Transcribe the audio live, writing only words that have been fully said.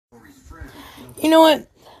You know what?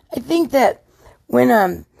 I think that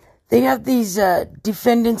when they have these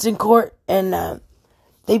defendants in court and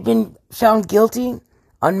they've been found guilty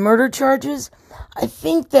on murder charges, I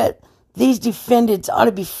think that these defendants ought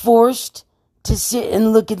to be forced to sit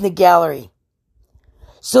and look in the gallery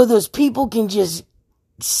so those people can just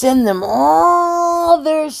send them all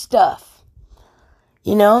their stuff.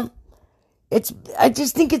 You know? I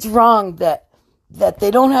just think it's wrong that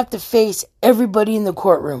they don't have to face everybody in the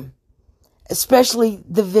courtroom, especially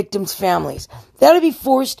the victims' families. They ought to be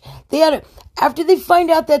forced. They ought to, after they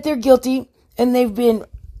find out that they're guilty and they've been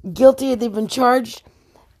charged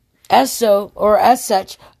as so or as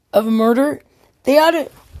such of murder, they ought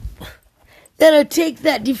to take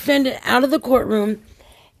that defendant out of the courtroom,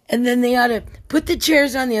 and then they ought to put the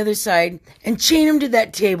chairs on the other side and chain him to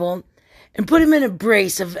that table and put him in a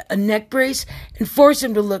neck brace, and force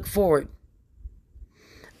him to look forward.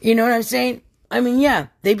 You know what I'm saying? I mean, yeah,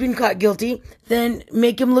 they've been caught guilty, then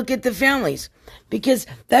make them look at the families. Because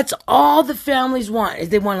that's all the families want, is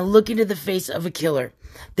they want to look into the face of a killer.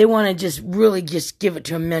 They want to just really just give it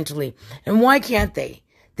to them mentally. And why can't they?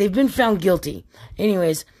 They've been found guilty.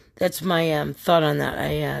 Anyways, that's my thought on that.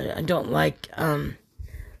 I don't like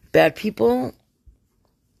bad people.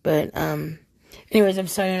 But anyways, I'm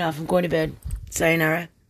signing off. I'm going to bed. Sayonara.